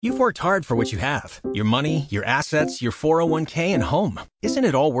You've worked hard for what you have. Your money, your assets, your 401k, and home. Isn't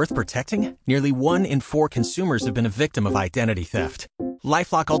it all worth protecting? Nearly 1 in 4 consumers have been a victim of identity theft.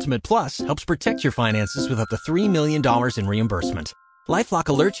 LifeLock Ultimate Plus helps protect your finances with up to $3 million in reimbursement. LifeLock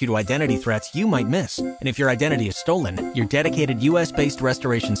alerts you to identity threats you might miss. And if your identity is stolen, your dedicated U.S.-based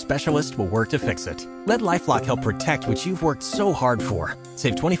restoration specialist will work to fix it. Let LifeLock help protect what you've worked so hard for.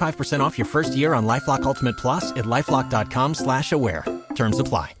 Save 25% off your first year on LifeLock Ultimate Plus at LifeLock.com/aware. Terms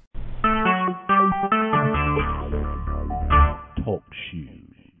apply. Talk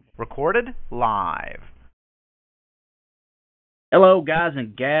shoes. Recorded live. Hello, guys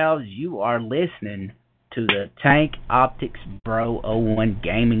and gals. You are listening to the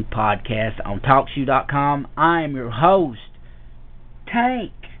TankOptixBro01Gaming podcast on TalkShoe.com. I am your host,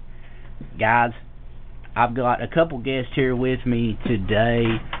 Tank. Guys, I've got a couple guests here with me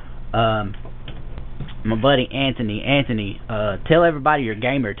today. My buddy Anthony. Anthony, tell everybody your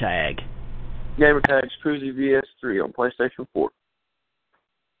gamer tag. Gamer tag's Cruzy VS3 on PlayStation 4.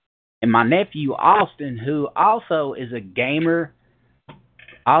 And my nephew Austin, who also is a gamer.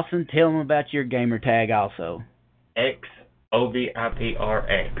 Austin, tell them about your gamer tag also.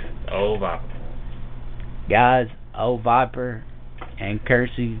 XOVIPRX. O Viper. Guys, O Viper and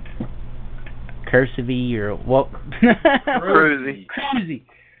Cursive or what?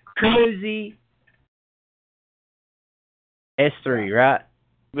 Cruzy. S3, right?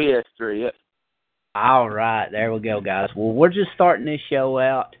 VS3, yep. All right, there we go, guys. Well, we're just starting this show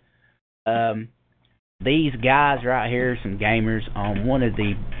out. These guys right here are some gamers on one of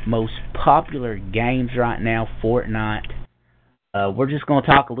the most popular games right now, Fortnite. We're just going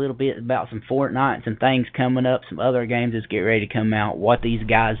to talk a little bit about some Fortnite and some things coming up, some other games that's getting ready to come out, what these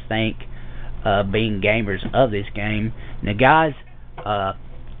guys think being gamers of this game. Now, guys,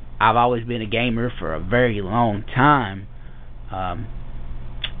 I've always been a gamer for a very long time.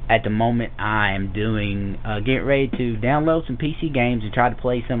 At the moment, I am getting ready to download some PC games and try to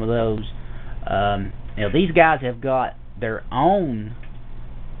play some of those. These guys have got their own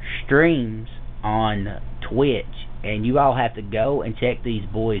streams on Twitch, and you all have to go and check these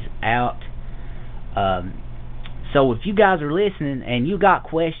boys out. So if you guys are listening and you got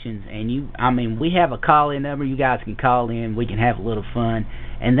questions, and we have a call-in number. You guys can call in. We can have a little fun,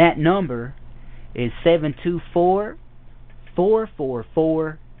 and that number is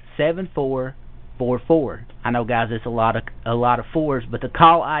 724-444-7444. I know, guys, it's a lot of fours, but the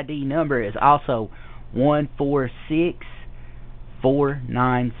call ID number is also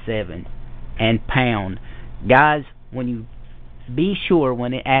 146497 and pound. Guys, when you be sure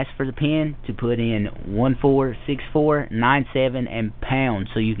when it asks for the PIN to put in 146497 and pound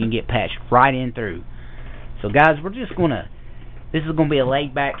so you can get patched right in through. So, guys, this is gonna be a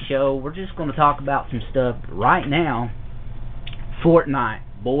laid back show. We're just gonna talk about some stuff right now. Fortnite,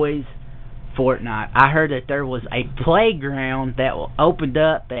 boys. Fortnite. I heard that there was a playground that opened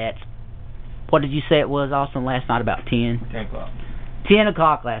up at, what did you say it was, Austin, last night, about 10? 10 o'clock. 10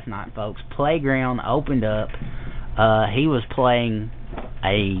 o'clock last night, folks. Playground opened up. He was playing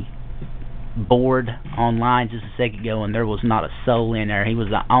a board online just a second ago, and there was not a soul in there. He was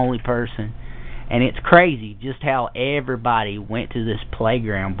the only person. And it's crazy just how everybody went to this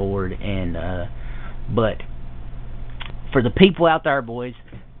playground board. But for the people out there, boys,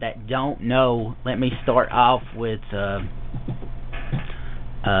 that don't know, let me start off with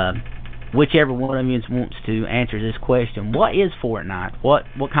whichever one of you wants to answer this question. What is Fortnite?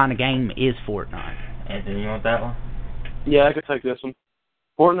 What kind of game is Fortnite? Anthony, you want that one? Yeah, I can take this one.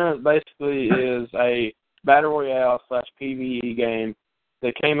 Fortnite basically is a battle royale / PvE game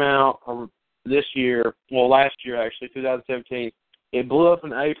that came out this year, last year actually, 2017. It blew up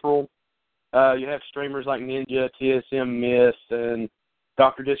in April. You have streamers like Ninja, TSM Miss, and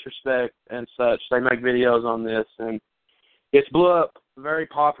Dr. Disrespect and such. They make videos on this, and it's blew up very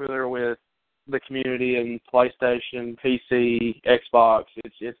popular with the community and PlayStation, PC, Xbox.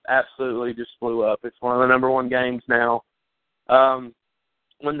 It's absolutely just blew up. It's one of the number one games now.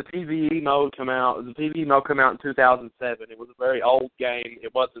 When the PvE mode came out, in 2007. It was a very old game.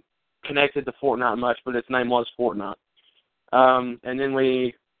 It wasn't connected to Fortnite much, but its name was Fortnite. And then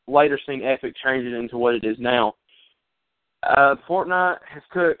we later seen Epic change it into what it is now. Fortnite has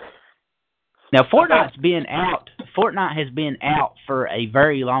took... Now, Fortnite has been out for a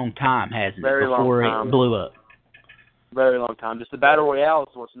very long time, hasn't it? Before it blew up. Very long time. Just the Battle Royale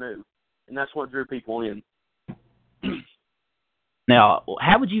is what's new. And that's what drew people in. Now,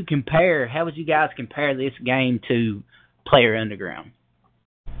 how would you guys compare this game to PlayerUnknown's?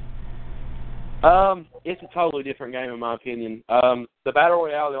 It's a totally different game in my opinion. The Battle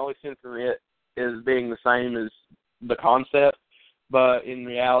Royale, the only sense of it is being the same as the concept, but in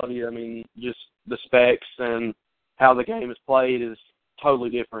reality, I mean, just the specs and how the game is played is totally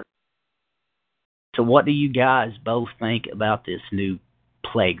different. So what do you guys both think about this new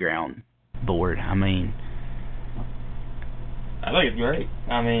playground board? I mean, I think it's great.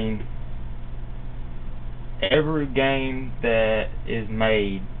 I mean, every game that is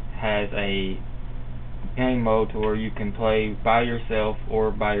made has a game mode to where you can play by yourself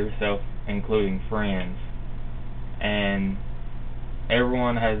or by yourself, including friends. And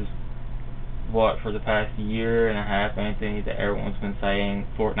everyone has, for the past year and a half, Anthony, that everyone's been saying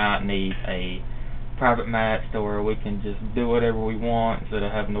Fortnite needs a private match to where we can just do whatever we want instead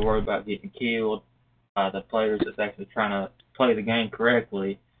of having to worry about getting killed by the players that's actually trying to play the game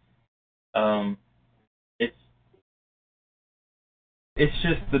correctly. It's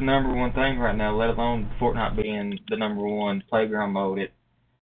just the number one thing right now, let alone Fortnite being the number one playground mode.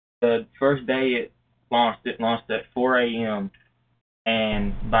 The first day it launched at 4 a.m.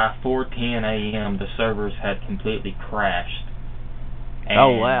 and by 4:10 a.m. the servers had completely crashed. And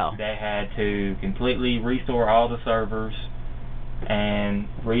oh wow! They had to completely restore all the servers and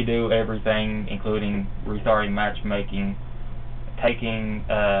redo everything, including restarting matchmaking, taking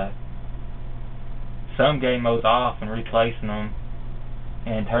some game modes off and replacing them,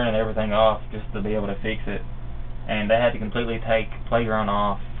 and turning everything off just to be able to fix it. And they had to completely take Playground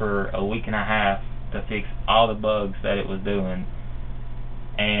off for a week and a half to fix all the bugs that it was doing,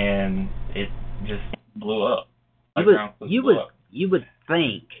 and it just blew up. You would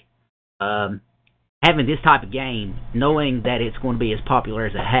think, having this type of game, knowing that it's going to be as popular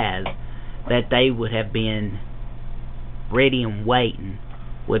as it has, that they would have been ready and waiting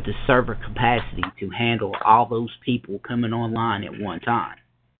with the server capacity to handle all those people coming online at one time.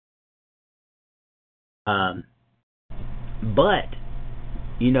 But,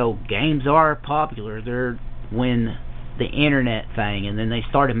 you know, games are popular. They're when the internet thing, and then they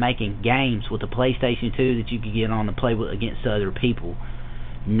started making games with the PlayStation 2 that you could get on to play with against other people.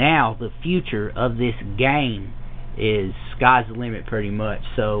 Now, the future of this game is sky's the limit pretty much.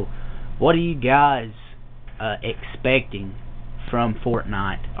 So, what are you guys expecting from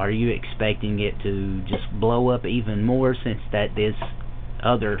Fortnite? Are you expecting it to just blow up even more since that this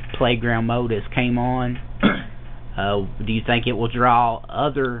other playground mode has came on? Do you think it will draw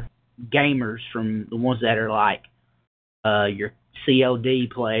other gamers from the ones that are like your COD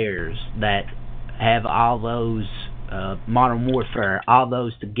players that have all those Modern Warfare, all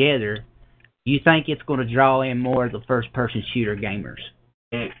those together? Do you think it's going to draw in more of the first-person shooter gamers?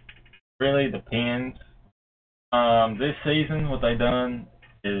 It really depends. This season, what they've done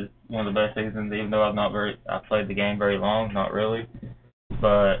is one of the best seasons, even though I've played the game very long, not really.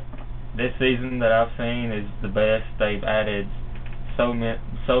 But this season that I've seen is the best. They've added so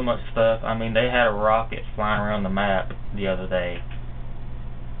much stuff. I mean, they had a rocket flying around the map the other day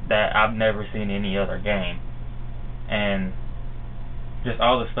that I've never seen in any other game. And just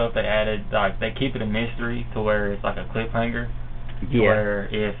all the stuff they added, like they keep it a mystery to where it's like a cliffhanger. Yeah. Where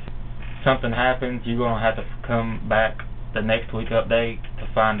if something happens, you're going to have to come back the next week update to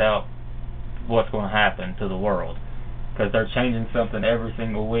find out what's going to happen to the world. Because they're changing something every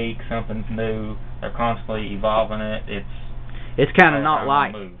single week, something's new, they're constantly evolving it. It's kind of not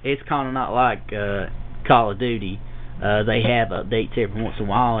like Call of Duty. They have updates every once in a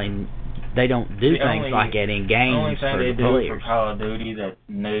while, and they don't do things like that in games. The only thing they do players. for Call of Duty that's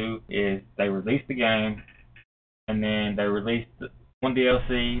new is they release the game, and then they release one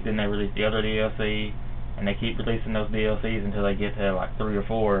DLC, then they release the other DLC, and they keep releasing those DLCs until they get to like 3 or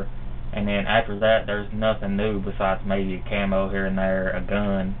 4. And then after that, there's nothing new besides maybe a camo here and there, a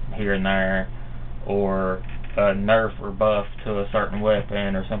gun here and there, or a nerf or buff to a certain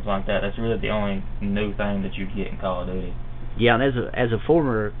weapon or something like that. That's really the only new thing that you get in Call of Duty. Yeah, and as a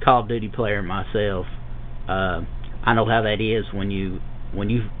former Call of Duty player myself, I know how that is when you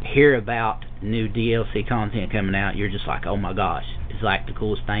hear about new DLC content coming out. You're just like, oh my gosh, it's like the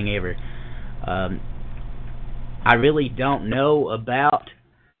coolest thing ever. I really don't know about.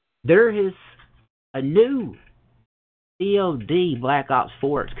 There is a new COD Black Ops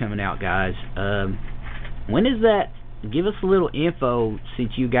 4 that's coming out, guys. When is that? Give us a little info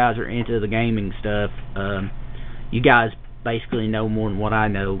since you guys are into the gaming stuff. You guys basically know more than what I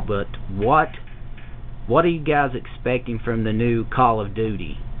know, but what are you guys expecting from the new Call of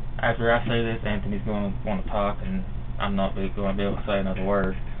Duty? After I say this, Anthony's going to want to talk, and I'm not going to be able to say another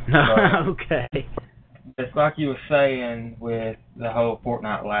word. Okay. It's like you were saying with the whole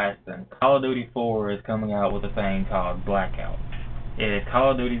Fortnite lasting. Call of Duty 4 is coming out with a thing called Blackout. It is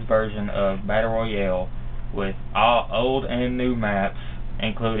Call of Duty's version of Battle Royale with all old and new maps,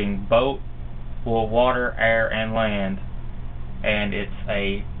 including boat, water, air, and land. and it's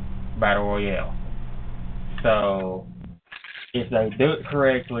a battle royale. So if they do it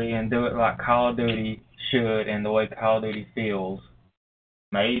correctly and do it like Call of Duty should and the way Call of Duty feels,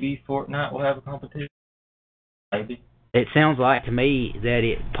 maybe Fortnite will have a competition. Maybe. It sounds like to me that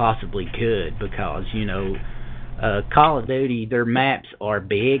it possibly could, because, Call of Duty, their maps are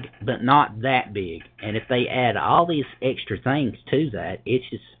big, but not that big. And if they add all these extra things to that, it's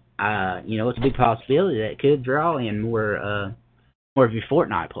just, it's a big possibility that it could draw in more of your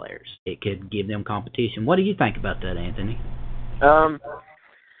Fortnite players. It could give them competition. What do you think about that, Anthony? The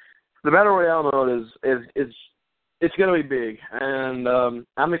Battle Royale mode is it's going to be big. And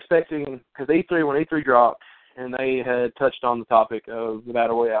I'm expecting, because when E3 dropped, and they had touched on the topic of the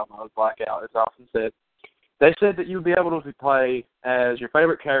Battle Royale mode, Blackout, as often said. They said that you'll be able to play as your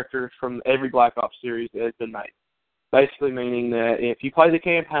favorite characters from every Black Ops series that has been made. Basically meaning that if you play the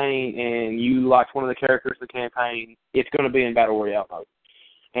campaign and you liked one of the characters of the campaign, it's going to be in Battle Royale mode.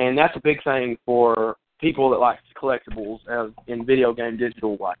 And that's a big thing for people that like collectibles in video game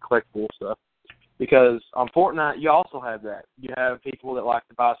digital, like collectible stuff. Because on Fortnite, you also have that. You have people that like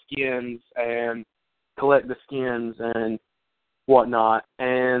to buy skins and collect the skins and whatnot.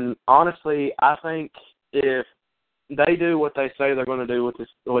 And honestly, I think if they do what they say they're going to do with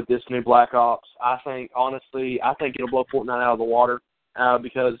this new Black Ops, I think it'll blow Fortnite out of the water,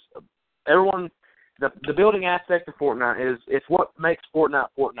 because the building aspect of Fortnite it's what makes Fortnite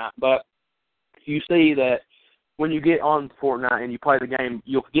Fortnite. But you see that when you get on Fortnite and you play the game,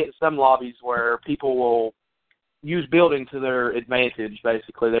 you'll get some lobbies where people will use building to their advantage.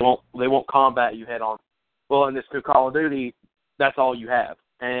 Basically, they won't combat you head on. Well, in this new Call of Duty, that's all you have.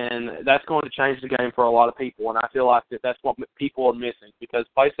 And that's going to change the game for a lot of people, and I feel like that's what people are missing, because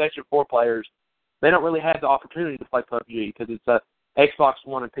PlayStation 4 players, they don't really have the opportunity to play PUBG because it's a Xbox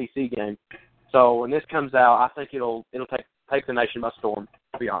One and PC game. So when this comes out, I think it'll take the nation by storm,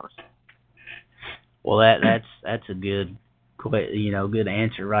 to be honest. Well, that's a good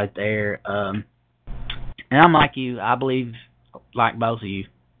answer right there. And I'm like you. I believe, like both of you,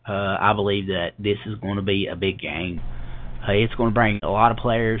 I believe that this is going to be a big game. It's going to bring a lot of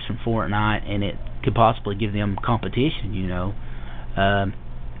players from Fortnite, and it could possibly give them competition,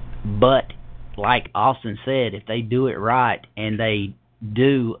 But, like Austin said, if they do it right and they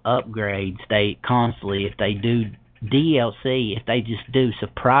do upgrades, if they do DLC, if they just do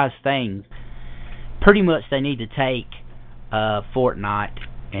surprise things, pretty much they need to take Fortnite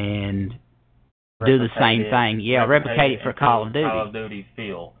and do the same thing. Yeah, replicate it for Call of Duty. Call of Duty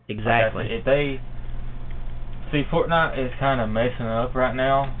feel. Exactly. See, Fortnite is kind of messing up right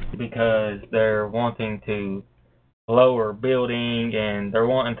now because they're wanting to lower building and they're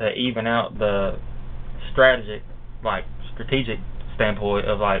wanting to even out the strategic standpoint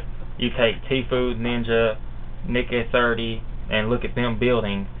of, like, you take Tfue, Ninja, Nick S30, and look at them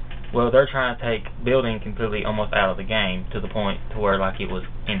building. Well, they're trying to take building completely almost out of the game to the point to where, like, it was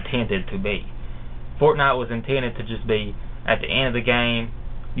intended to be. Fortnite was intended to just be, at the end of the game,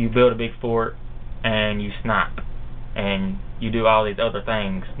 you build a big fort, and you snipe, and you do all these other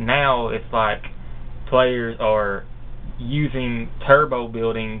things. Now it's like players are using turbo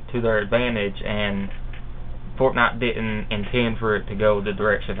building to their advantage, and Fortnite didn't intend for it to go the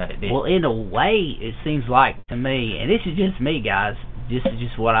direction that it did. Well, in a way, it seems like to me, and this is just me, guys, this is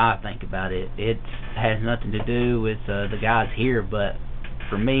just what I think about it. It has nothing to do with the guys here, but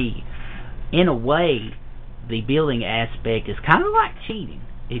for me, in a way, the building aspect is kind of like cheating.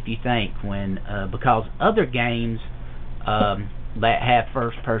 If you think because other games that have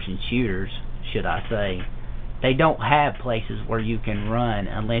first-person shooters, should I say, they don't have places where you can run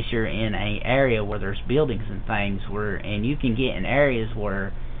unless you're in an area where there's buildings and things and you can get in areas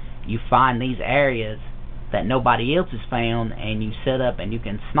where you find these areas that nobody else has found, and you set up and you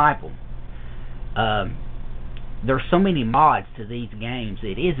can snipe them. There's so many mods to these games,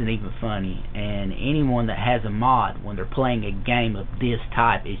 it isn't even funny, and anyone that has a mod when they're playing a game of this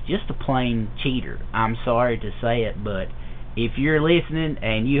type is just a plain cheater. I'm sorry to say it, but if you're listening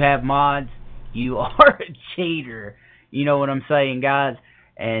and you have mods, you are a cheater. You know what I'm saying, guys?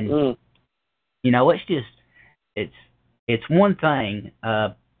 And it's one thing,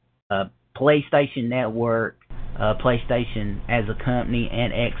 PlayStation Network, PlayStation as a company,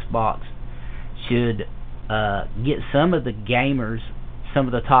 and Xbox should get some of the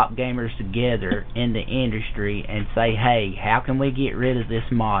top gamers together in the industry and say, hey, how can we get rid of this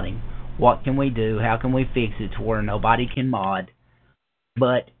modding? What can we do? How can we fix it to where nobody can mod?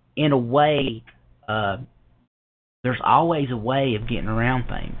 But in a way, there's always a way of getting around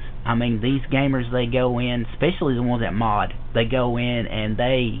things. I mean, these gamers, they go in, especially the ones that mod, they go in and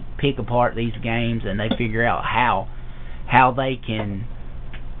they pick apart these games and they figure out how how they can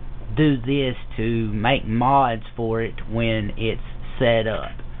do this to make mods for it when it's set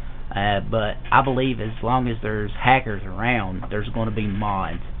up. But I believe as long as there's hackers around, there's going to be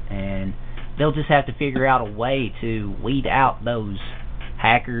mods, and they'll just have to figure out a way to weed out those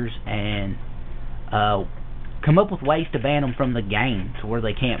hackers and come up with ways to ban them from the game to where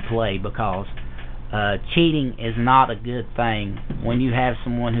they can't play, because cheating is not a good thing when you have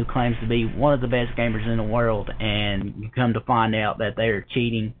someone who claims to be one of the best gamers in the world and you come to find out that they're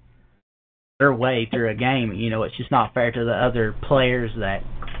cheating their way through a game. You know, it's just not fair to the other players that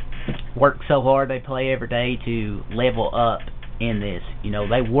work so hard, they play every day to level up in this. You know,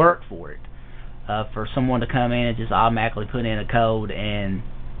 they work for it. For someone to come in and just automatically put in a code and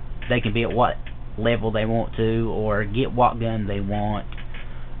they can be at what level they want to, or get what gun they want,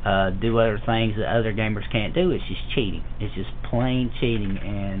 do other things that other gamers can't do. It's just cheating. It's just plain cheating,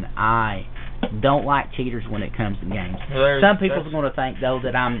 and I don't like cheaters when it comes to games. Some people are going to think, though,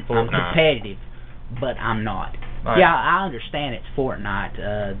 that I'm competitive, but I'm not. Right. Yeah, I understand it's Fortnite.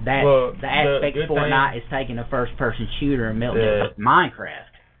 The aspect of Fortnite is taking a first-person shooter and melting it with Minecraft.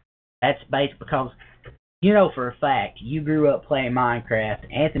 That's based because, you know for a fact, you grew up playing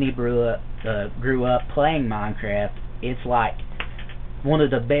Minecraft. Anthony grew up playing Minecraft. It's like one of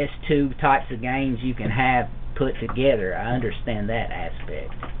the best two types of games you can have put together. I understand that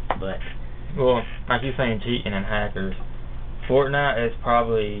aspect, but... Well, like you're saying, cheating and hackers, Fortnite is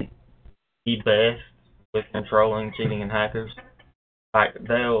probably the best with controlling cheating and hackers. Like,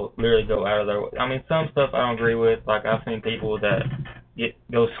 they'll literally go out of their way. I mean, some stuff I don't agree with. Like, I've seen people that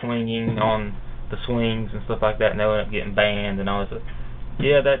go swinging on the swings and stuff like that, and they'll end up getting banned and all this stuff.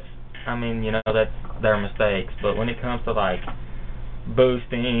 Yeah, that's their mistakes. But when it comes to, like,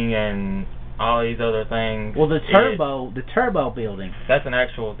 boosting and all these other things... Well, the turbo building... that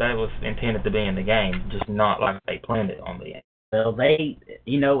was intended to be in the game, just not like they planned it on the game. Well,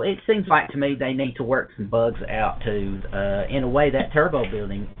 it seems like to me they need to work some bugs out too. In a way, that turbo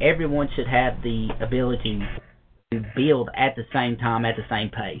building, everyone should have the ability to build at the same time, at the same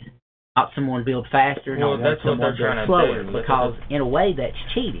pace. Not someone build faster, not someone build slower, because in a way that's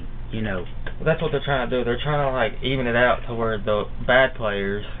cheating, you know. Well, that's what they're trying to do. They're trying to like even it out to where the bad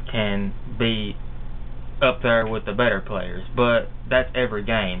players can be up there with the better players. But that's every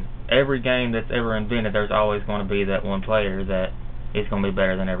game. Every game that's ever invented, there's always going to be that one player that is going to be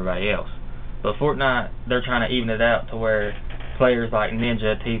better than everybody else. But Fortnite, they're trying to even it out to where players like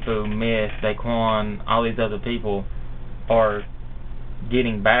Ninja, Tifu, Myth, Daquan, all these other people are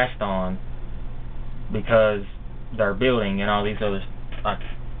getting bashed on because they're building and all these other... Like,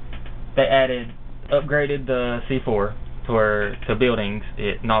 they upgraded the C4 to buildings.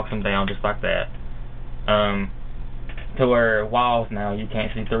 It knocks them down just like that. To where walls now, you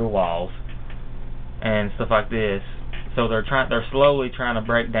can't see through walls and stuff like this. So they're slowly trying to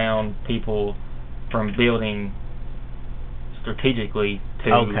break down people from building strategically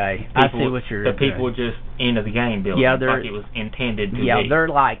to I see what you're the people just into the game building, like it was intended to be. Yeah, they're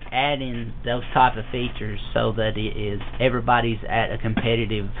like adding those type of features so that it is everybody's at a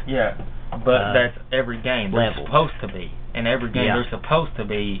competitive but that's every game level. They're supposed to be. In every game they're supposed to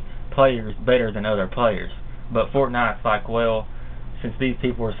be players better than other players. But Fortnite's like, well, since these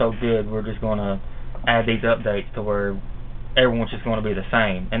people are so good, we're just going to add these updates to where everyone's just going to be the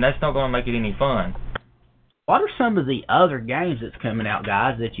same. And that's not going to make it any fun. What are some of the other games that's coming out,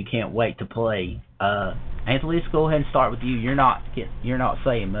 guys, that you can't wait to play? Anthony, let's go ahead and start with you. You're not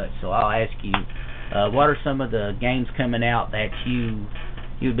saying much, so I'll ask you. What are some of the games coming out that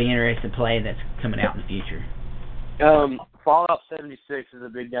you'd be interested in playing that's coming out in the future? Fallout 76 is a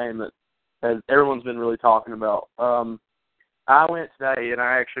big game that everyone's been really talking about. I went today and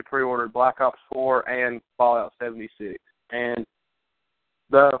I actually pre-ordered Black Ops 4 and Fallout 76. And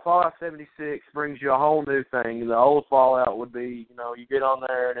the Fallout 76 brings you a whole new thing. The old Fallout would be, you get on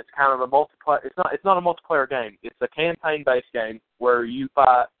there and it's kind of a multiplayer. It's not a multiplayer game. It's a campaign-based game where you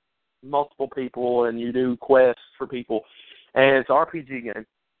fight multiple people and you do quests for people. And it's an RPG game.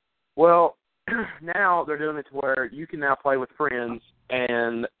 Well, now they're doing it to where you can now play with friends,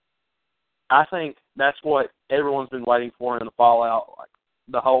 and I think that's what everyone's been waiting for in the Fallout, like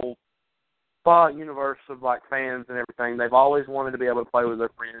the whole Fallout universe of like fans and everything. They've always wanted to be able to play with their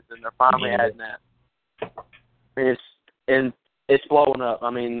friends, and they're finally adding that. And it's blowing up.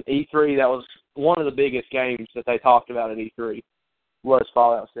 I mean, E3, that was one of the biggest games that they talked about at E3 was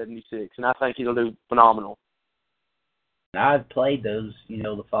Fallout 76, and I think it'll do phenomenal. I've played those,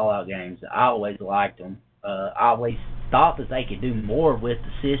 the Fallout games. I always liked them. I always thought that they could do more with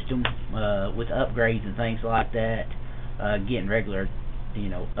the system, with upgrades and things like that, getting regular,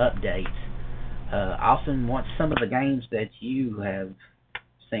 updates. Austin, what's some of the games that you have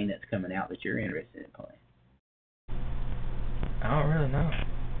seen that's coming out that you're interested in playing? I don't really know.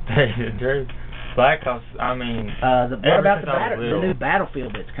 There's Black Ops. I mean, what about the new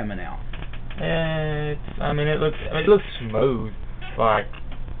Battlefield that's coming out? Yeah, it looks smooth. Like,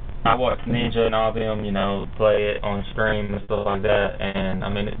 I watched Ninja and all them, play it on stream and stuff like that, and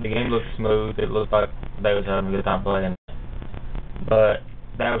the game looks smooth. It looks like they was having a good time playing it. But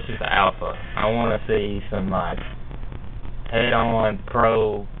that was just the alpha. I want to see some head-on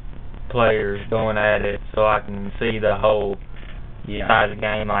pro players going at it, so I can see the whole side of the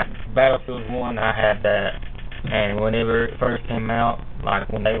game. Like Battlefield 1, I had that, and whenever it first came out, like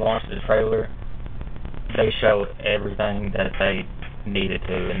when they launched the trailer, they showed everything that they needed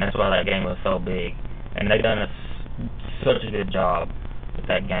to, and that's why that game was so big. And they done such a good job with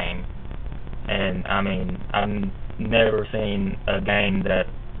that game. And I've never seen a game that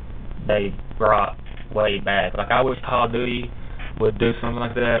they brought way back. Like, I wish Call of Duty would do something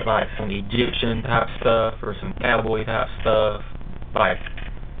like that, like some Egyptian type stuff or some cowboy type stuff, like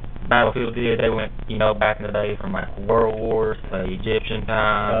Battlefield did. They went, back in the day from like World Wars to Egyptian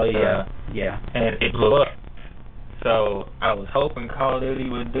times. Oh yeah. And it blew up. So I was hoping Call of Duty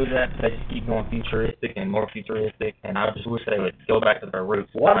would do that. They just keep going futuristic and more futuristic, and I just wish they would go back to their roots.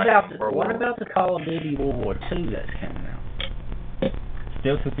 What about the Call of Duty World War II that's coming out?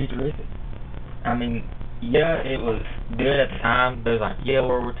 Still too futuristic. Yeah, it was good at the time. They was like, yeah,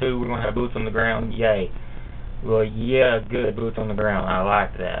 World War II, we're going to have boots on the ground, yay. Well, yeah, good, boots on the ground, I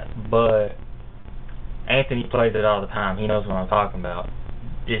like that. But Anthony plays it all the time. He knows what I'm talking about.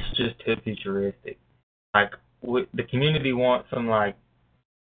 It's just too futuristic. Like, the community wants some, like,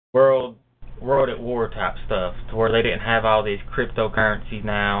 world at war type stuff, to where they didn't have all these cryptocurrencies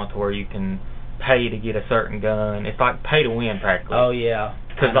now, to where you can pay to get a certain gun. It's like pay to win, practically. Oh, yeah.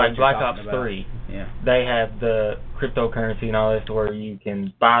 Because, like, Black Ops 3, they have the cryptocurrency and all this, to where you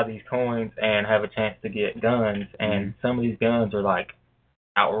can buy these coins and have a chance to get guns, and some of these guns are, like,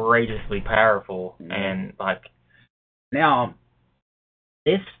 outrageously powerful, and, like... Now,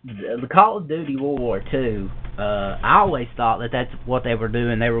 the Call of Duty World War II, I always thought that that's what they were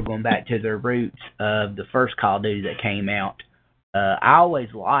doing. They were going back to their roots of the first Call of Duty that came out. I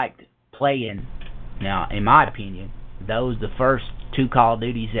always liked playing, now, in my opinion, the first two Call of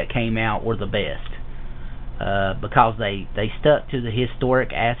Duties that came out were the best. Because they stuck to the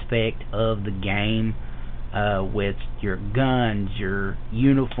historic aspect of the game, with your guns, your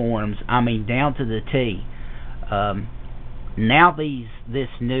uniforms, down to the T. Now this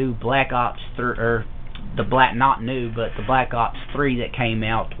new Black Ops 3, or the Black Ops 3 that came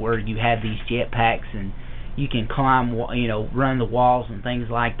out, where you have these jetpacks and you can climb, run the walls and things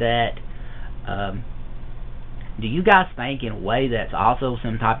like that. Do you guys think in a way that's also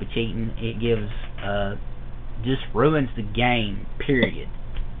some type of cheating? It gives, just ruins the game, period.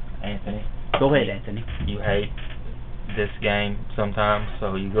 Anthony. Go ahead, Anthony. You hate this game sometimes,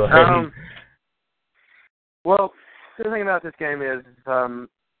 so you go ahead. Well, the thing about this game is,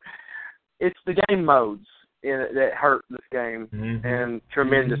 it's the game modes that hurt this game in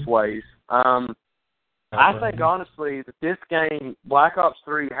tremendous ways. I think, honestly, that this game, Black Ops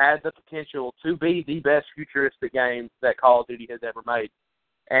 3, had the potential to be the best futuristic game that Call of Duty has ever made.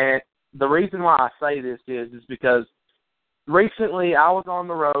 And the reason why I say this is because recently I was on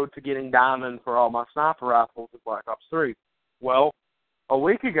the road to getting diamond for all my sniper rifles in Black Ops 3. Well, a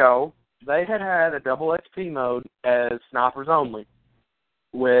week ago, they had a double XP mode as snipers only,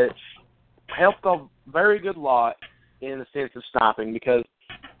 which helped a very good lot in the sense of sniping, because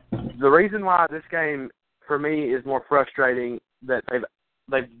the reason why this game, for me, is more frustrating that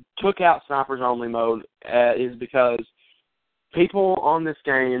they've took out snipers only mode is because people on this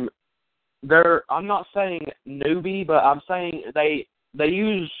game, I'm not saying newbie, but I'm saying they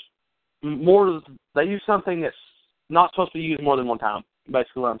use something that's not supposed to be used more than one time.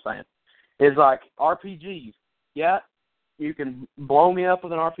 Basically, what I'm saying is like RPGs. Yeah, you can blow me up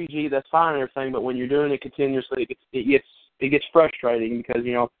with an RPG. That's fine and everything, but when you're doing it continuously, it gets frustrating, because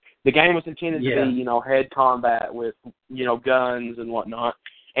the game was intended to be head combat with guns and whatnot,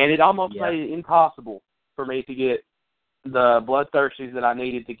 and it almost made it impossible for me to get the bloodthirsties that I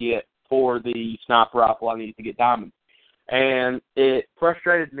needed to get for the sniper rifle I needed to get diamond. And it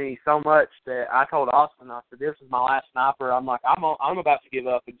frustrated me so much that I told Austin, I said, this is my last sniper. I'm like, I'm about to give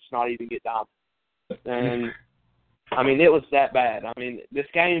up and just not even get diamond. And, it was that bad. This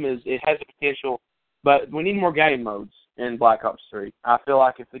game it has the potential, but we need more game modes in Black Ops 3. I feel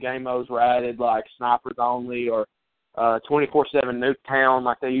like if the game modes were added, like snipers only or 24/7 Nuketown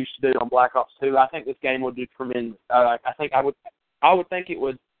like they used to do on Black Ops 2, I think this game would do tremendous. I would think it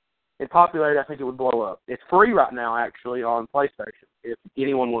would in popularity, I think it would blow up. It's free right now, actually, on PlayStation, if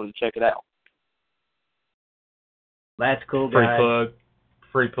anyone wanted to check it out. That's cool, guys.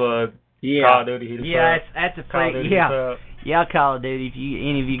 Free plug. Yeah. Call of Duty. That's a free. Yeah, Call of Duty. If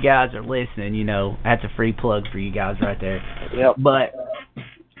any of you guys are listening, you know that's a free plug for you guys right there. Yep. But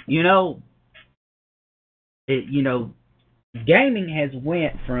gaming has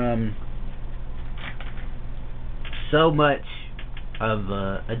went from so much of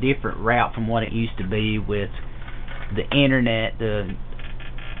a different route from what it used to be with the internet, the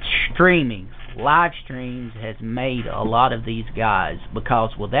streaming. Live streams has made a lot of these guys,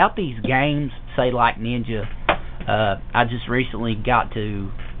 because without these games, say like Ninja, I just recently got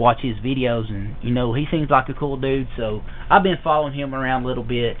to watch his videos, and he seems like a cool dude, so I've been following him around a little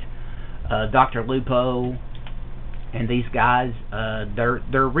bit. Dr. Lupo and these guys,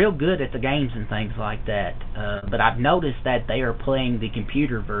 they're real good at the games and things like that, but I've noticed that they are playing the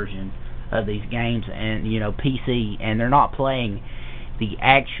computer version of these games and PC, and they're not playing the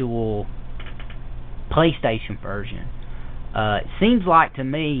actual PlayStation version. It seems like to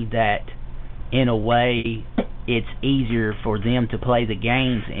me that in a way it's easier for them to play the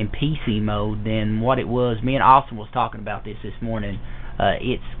games in PC mode than what it was. Me and Austin was talking about this morning.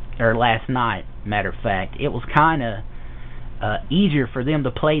 Or last night, matter of fact. It was kind of easier for them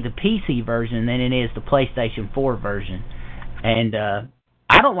to play the PC version than it is the PlayStation 4 version. And I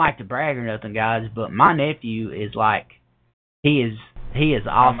don't like to brag or nothing, guys, but my nephew is like, he is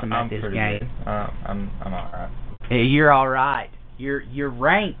awesome at this game. I'm alright. You're alright. You're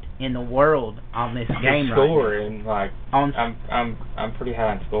ranked in the world on this game scoring, right now. I'm pretty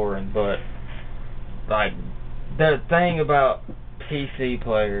high in scoring, but like the thing about PC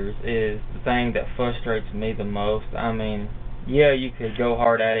players is the thing that frustrates me the most. I mean, yeah, you could go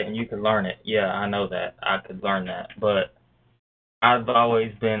hard at it and you could learn it. Yeah, I know that. I could learn that. But I've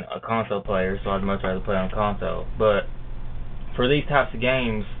always been a console player, so I'd much rather play on console. But for these types of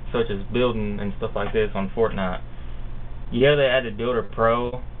games, such as building and stuff like this on Fortnite, yeah, they added Builder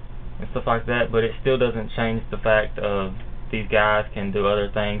Pro and stuff like that, but it still doesn't change the fact of these guys can do other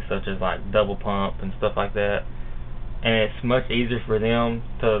things, such as like double pump and stuff like that. And it's much easier for them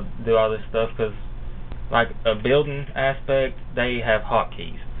to do all this stuff because, like a building aspect, they have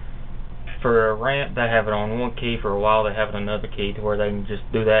hotkeys. For a ramp, they have it on one key. For a while, they have it on another key to where they can just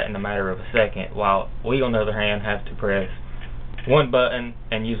do that in a matter of a second. While we, on the other hand, have to press one button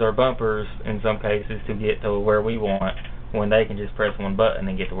and use our bumpers in some cases to get to where we want, when they can just press one button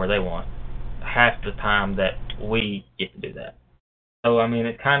and get to where they want. Half the time that we get to do that. So, I mean,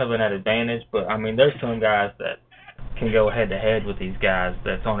 it's kind of an advantage, but, I mean, there's some guys that can go head-to-head with these guys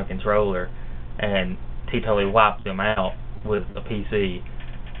that's on a controller and totally wipe them out with a PC.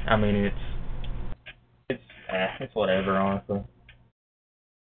 I mean, it's whatever, honestly.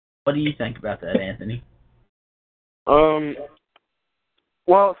 What do you think about that, Anthony? Well,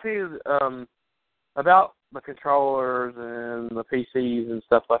 see, about the controllers and the PCs and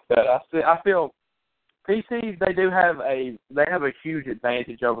stuff like that, I feel PCs, they have a huge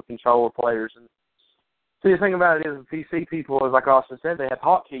advantage over controller players. And see, the thing about it is, PC people, as like Austin said, they have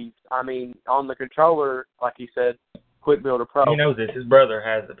hotkeys. I mean, on the controller, like he said, Quick Builder Pro. He knows this. His brother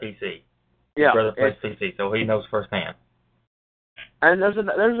has a PC. Yeah, his brother plays PC, so he knows firsthand. And there's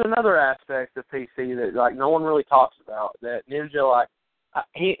another aspect of PC that like no one really talks about, that Ninja, like,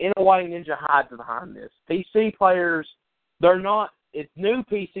 in a way, Ninja hides behind this. PC players, they're not. New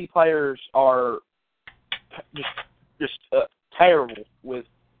PC players are just terrible with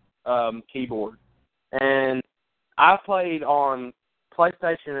keyboard. And I played on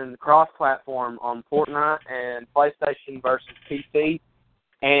PlayStation and cross-platform on Fortnite and PlayStation versus PC.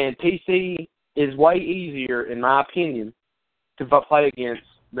 And PC is way easier, in my opinion, to play against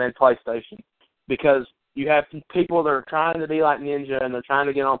than PlayStation, because you have people that are trying to be like Ninja and they're trying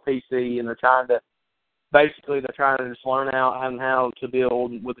to get on PC and they're trying to just learn out how to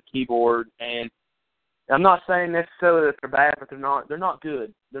build with a keyboard. And I'm not saying necessarily that they're bad, but they're not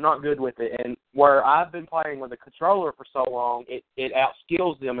good. They're not good with it. And where I've been playing with a controller for so long, it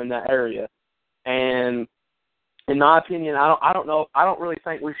outskills them in that area. And in my opinion, I don't really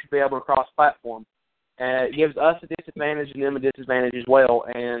think we should be able to cross-platform. It gives us a disadvantage and them a disadvantage as well.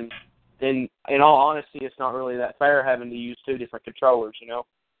 And in all honesty, it's not really that fair having to use two different controllers.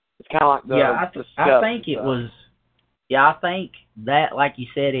 It's kind of like I think that, like you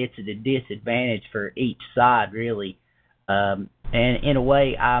said, it's a disadvantage for each side, really. And in a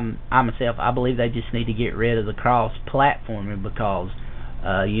way, I believe they just need to get rid of the cross-platforming because,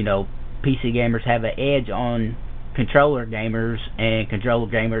 PC gamers have an edge on controller gamers, and controller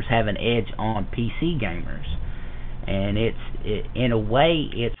gamers have an edge on PC gamers. and in a way,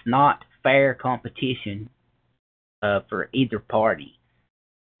 it's not fair competition for either party.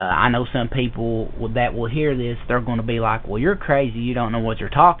 I know some people that will hear this, they're going to be like, well, you're crazy, you don't know what you're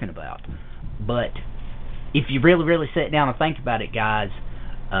talking about. But if you really, really sit down and think about it, guys,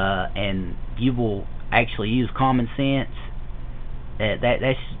 and you will actually use common sense,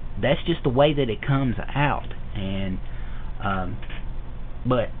 that's just the way that it comes out. And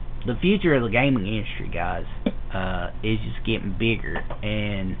but the future of the gaming industry, guys, is just getting bigger,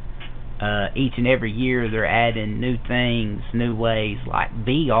 and each and every year they're adding new things, new ways, like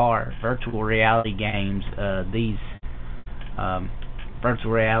VR, virtual reality games. These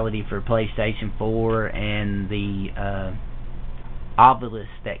virtual reality for PlayStation 4 and the Oculus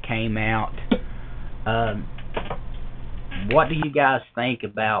that came out. What do you guys think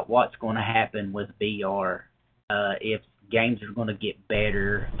about what's going to happen with VR? If games are going to get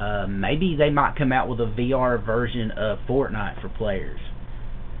better, maybe they might come out with a VR version of Fortnite for players.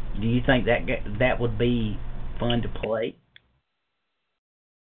 Do you think that would be fun to play?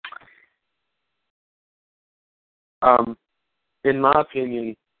 In my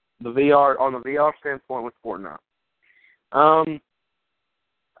opinion, on the VR standpoint with Fortnite,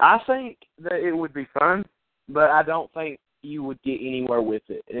 I think that it would be fun, but I don't think you would get anywhere with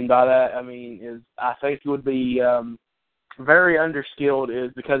it. And by that, I mean I think it would be very underskilled,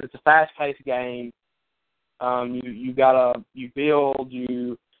 is because it's a fast-paced game. You build,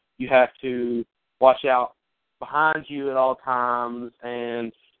 you have to watch out behind you at all times,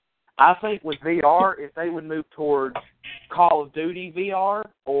 and I think with VR, if they would move towards Call of Duty VR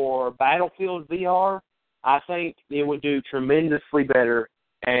or Battlefield VR, I think it would do tremendously better,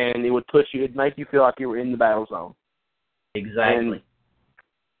 and it'd make you feel like you were in the battle zone. Exactly.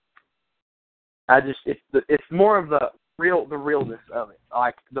 And it's more of the realness of it.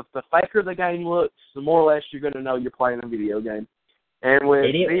 Like the faker the game looks, the more or less you're going to know you're playing a video game. And with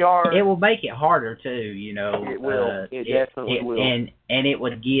VR, it will make it harder too. You know, it will. It definitely will. And it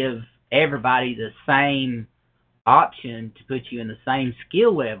would give everybody the same option to put you in the same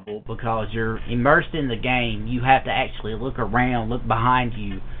skill level, because you're immersed in the game. You have to actually look around, look behind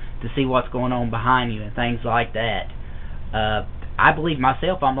you to see what's going on behind you and things like that. I believe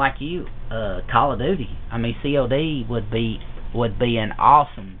myself, I'm like you. Call of Duty. I mean, COD would be an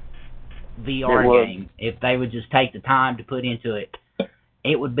awesome VR game if they would just take the time to put into it.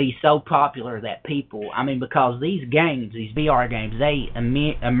 It would be so popular that people, I mean, because these games, these VR games, they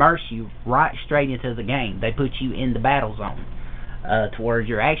immerse you right straight into the game. They put you in the battle zone to where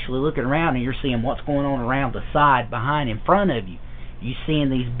you're actually looking around and you're seeing what's going on around the side, behind, in front of you. You're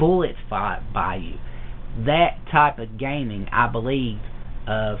seeing these bullets fly by you. That type of gaming, I believe,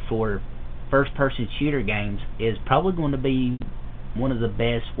 for first-person shooter games is probably going to be one of the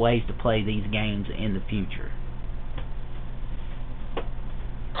best ways to play these games in the future.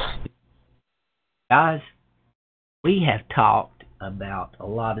 Guys, we have talked about a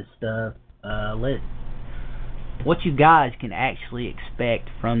lot of stuff. What you guys can actually expect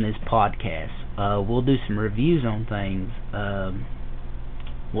from this podcast. We'll do some reviews on things.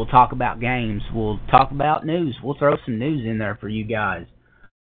 We'll talk about games. We'll talk about news. We'll throw some news in there for you guys.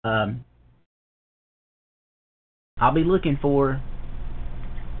 I'll be looking for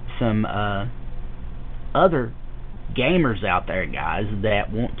some other gamers out there, guys, that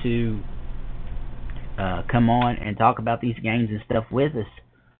want to come on and talk about these games and stuff with us.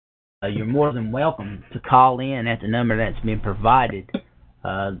 You're more than welcome to call in at the number that's been provided.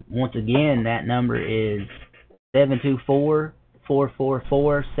 Once again, that number is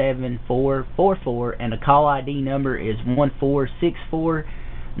 724-444-7444, and the call ID number is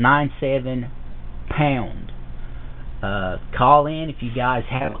 146497#. Call in if you guys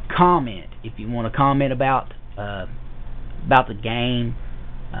have a comment. If you want to comment about the game,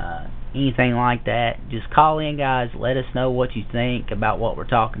 anything like that, just call in, guys. Let us know what you think about what we're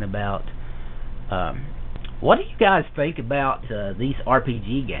talking about. What do you guys think about these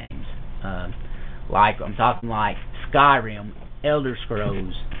RPG games? Like, I'm talking like Skyrim, Elder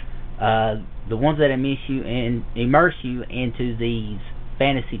Scrolls, the ones that immerse you into these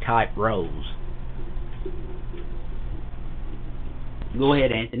fantasy type roles. Go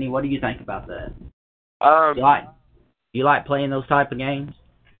ahead, Anthony. What do you think about that? You like playing those type of games?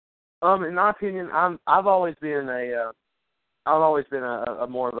 In my opinion, I've always been a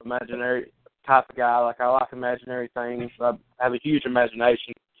more of an imaginary type of guy. Like, I like imaginary things. I have a huge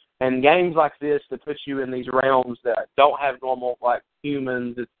imagination, and games like this that put you in these realms that don't have normal, like,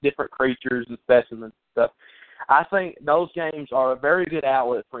 humans, it's different creatures and specimens and stuff. I think those games are a very good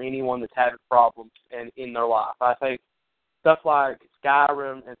outlet for anyone that's having problems in their life. I think stuff like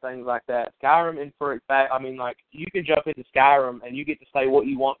Skyrim and things like that. Skyrim, and for fact, I mean, like, you can jump into Skyrim and you get to say what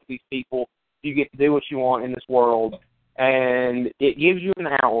you want to these people. You get to do what you want in this world, and it gives you an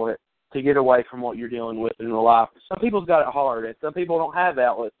outlet to get away from what you're dealing with in real life. Some people's got it hard, and some people don't have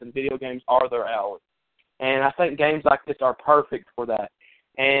outlets, and video games are their outlets. And I think games like this are perfect for that.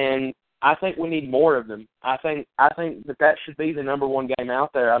 And I think we need more of them. I think that should be the number one game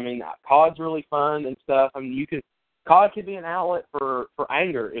out there. I mean, COD's really fun and stuff. I mean, COD could be an outlet for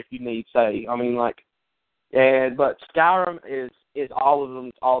anger if you need, say. I mean, like, but Skyrim is all of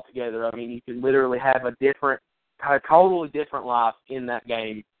them all together. I mean, you can literally have a totally different life in that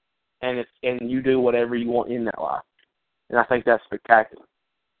game, and you do whatever you want in that life. And I think that's spectacular.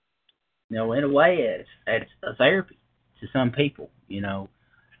 You know, in a way, it's a therapy to some people, you know.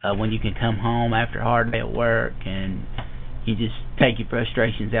 When you can come home after a hard day at work and you just take your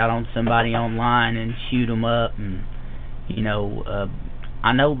frustrations out on somebody online and shoot them up. And, you know,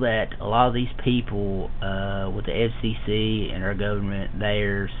 I know that a lot of these people with the FCC and our government,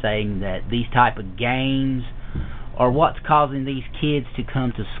 they're saying that these type of games are what's causing these kids to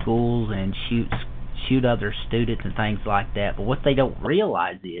come to schools and shoot other students and things like that. But what they don't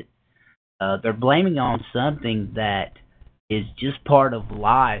realize is they're blaming on something that is just part of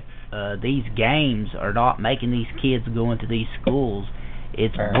life. These games are not making these kids go into these schools.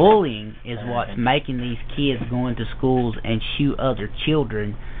 It's bullying is what's making these kids go into schools and shoot other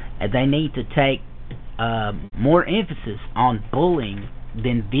children. And they need to take more emphasis on bullying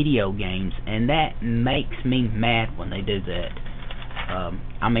than video games. And that makes me mad when they do that.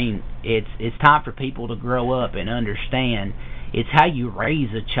 I mean, it's time for people to grow up and understand. It's how you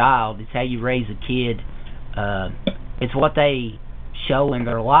raise a child. It's how you raise a kid. It's what they show in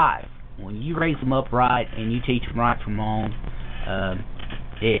their life. When you raise them up right and you teach them right from wrong,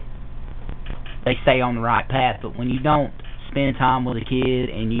 they stay on the right path. But when you don't spend time with a kid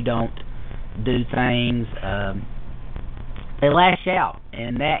and you don't do things, they lash out,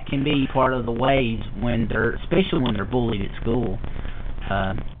 and that can be part of the ways especially when they're bullied at school.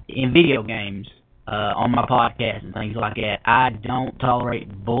 In video games, on my podcast and things like that, I don't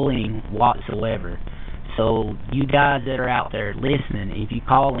tolerate bullying whatsoever. So you guys that are out there listening, if you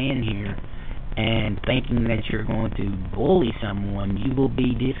call in here and thinking that you're going to bully someone, you will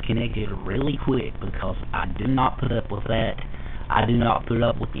be disconnected really quick, because I do not put up with that. I do not put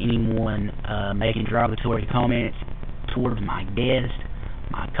up with anyone making derogatory comments towards my guest,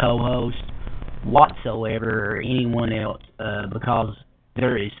 my co-host, whatsoever, or anyone else, because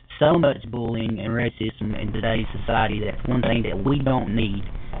there is so much bullying and racism in today's society. That's one thing that we don't need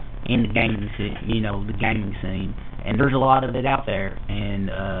in the gaming scene, and there's a lot of it out there, and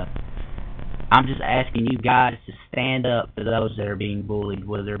I'm just asking you guys to stand up for those that are being bullied,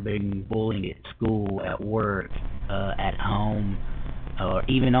 whether they're being bullied at school, at work, at home, or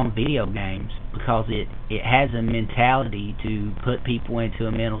even on video games, because it has a mentality to put people into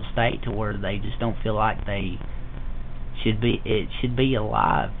a mental state to where they just don't feel like they should be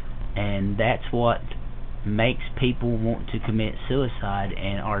alive, and that's what makes people want to commit suicide.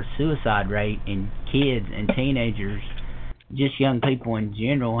 And our suicide rate in kids and teenagers, just young people in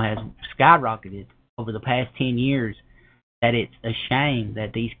general, has skyrocketed over the past 10 years, that it's a shame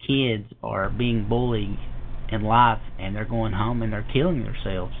that these kids are being bullied in life and they're going home and they're killing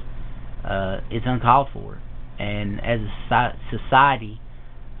themselves. It's uncalled for. And as a society,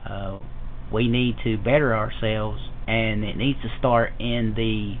 we need to better ourselves, and it needs to start in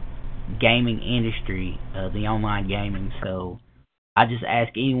the gaming industry, the online gaming. So I just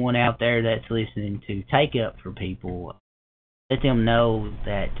ask anyone out there that's listening to take up for people. Let them know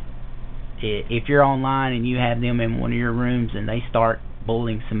that if you're online and you have them in one of your rooms and they start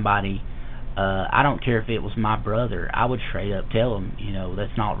bullying somebody, I don't care if it was my brother, I would straight up tell them,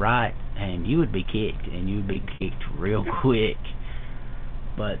 that's not right, and you would be kicked, and you would be kicked real quick.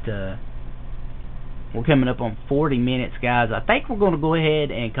 But we're coming up on 40 minutes, guys. I think we're going to go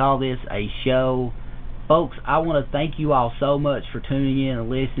ahead and call this a show. Folks, I want to thank you all so much for tuning in and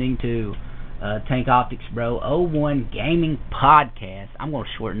listening to TankOptixBro01Gaming podcast. I'm going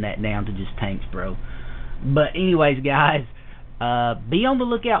to shorten that down to just Tanks Bro. But anyways, guys, be on the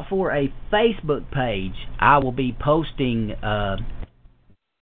lookout for a Facebook page. I will be posting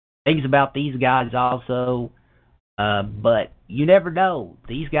things about these guys also. But you never know.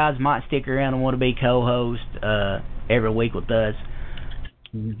 These guys might stick around and want to be co-hosts every week with us.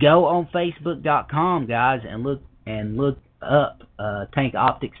 Go on Facebook.com, guys, and look up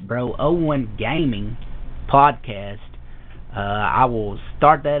TankOptixBro01Gaming podcast. I will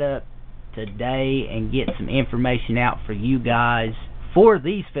start that up today and get some information out for you guys, for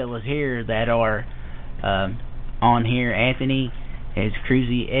these fellas here that are on here. Anthony, is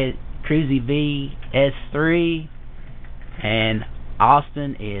Cruzy VS3, and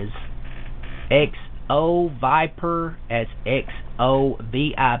Austin is XO Viper. That's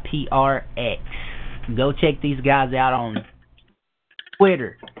XOVIPRX. Go check these guys out on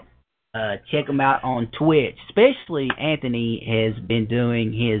Twitter. Check them out on Twitch. Especially Anthony has been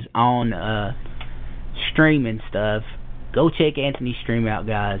doing his own streaming stuff. Go check Anthony's stream out,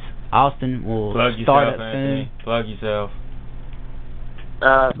 guys. Austin will start up soon. Plug yourself.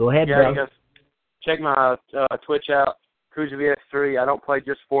 Go ahead, bro. Guys, check my Twitch out, Cruzy VS3. I don't play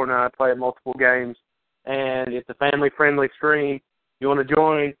just Fortnite. I play multiple games, and it's a family-friendly stream. You want to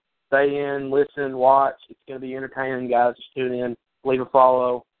join? Stay in, listen, watch. It's going to be entertaining, guys. Just tune in, leave a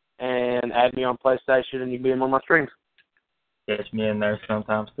follow, and add me on PlayStation, and you can be in one of my streams. Catch me in there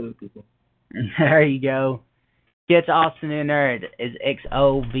sometimes too, people. There you go. Catch Austin in there. It's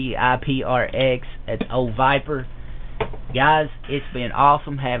XOVIPRX. It's O Viper. Guys, it's been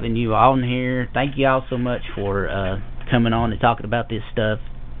awesome having you on here. Thank you all so much for coming on and talking about this stuff.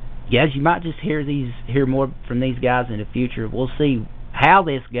 Guys, you might just hear more from these guys in the future. We'll see how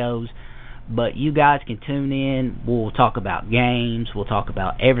this goes, but you guys can tune in. We'll talk about games. We'll talk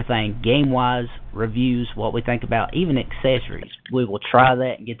about everything game-wise, reviews, what we think about, even accessories. We will try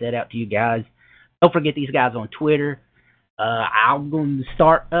that and get that out to you guys. Don't forget these guys on Twitter. I'm going to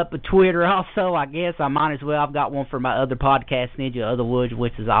start up a Twitter also, I guess. I might as well. I've got one for my other podcast, Ninja Otherwoods,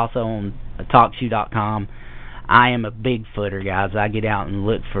 which is also on TalkShoe.com. I am a Bigfooter, guys. I get out and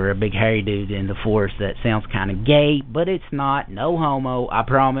look for a big hairy dude in the forest. That sounds kind of gay, but it's not. No homo, I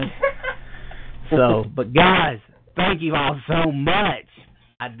promise. But guys, thank you all so much.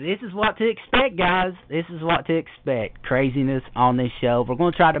 This is what to expect, guys. This is what to expect. Craziness on this show. We're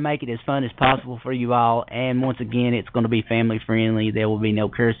going to try to make it as fun as possible for you all. And once again, it's going to be family friendly. There will be no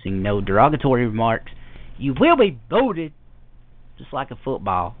cursing, no derogatory remarks. You will be booted just like a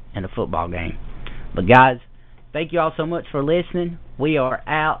football in a football game. But guys, thank you all so much for listening. We are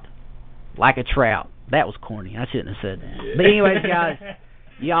out like a trout. That was corny. I shouldn't have said that. Yeah. But anyways, guys,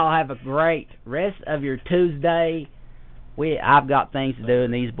 y'all have a great rest of your Tuesday. I've got things to do,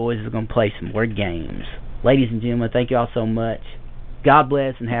 and these boys are going to play some more games. Ladies and gentlemen, thank you all so much. God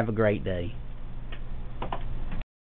bless, and have a great day.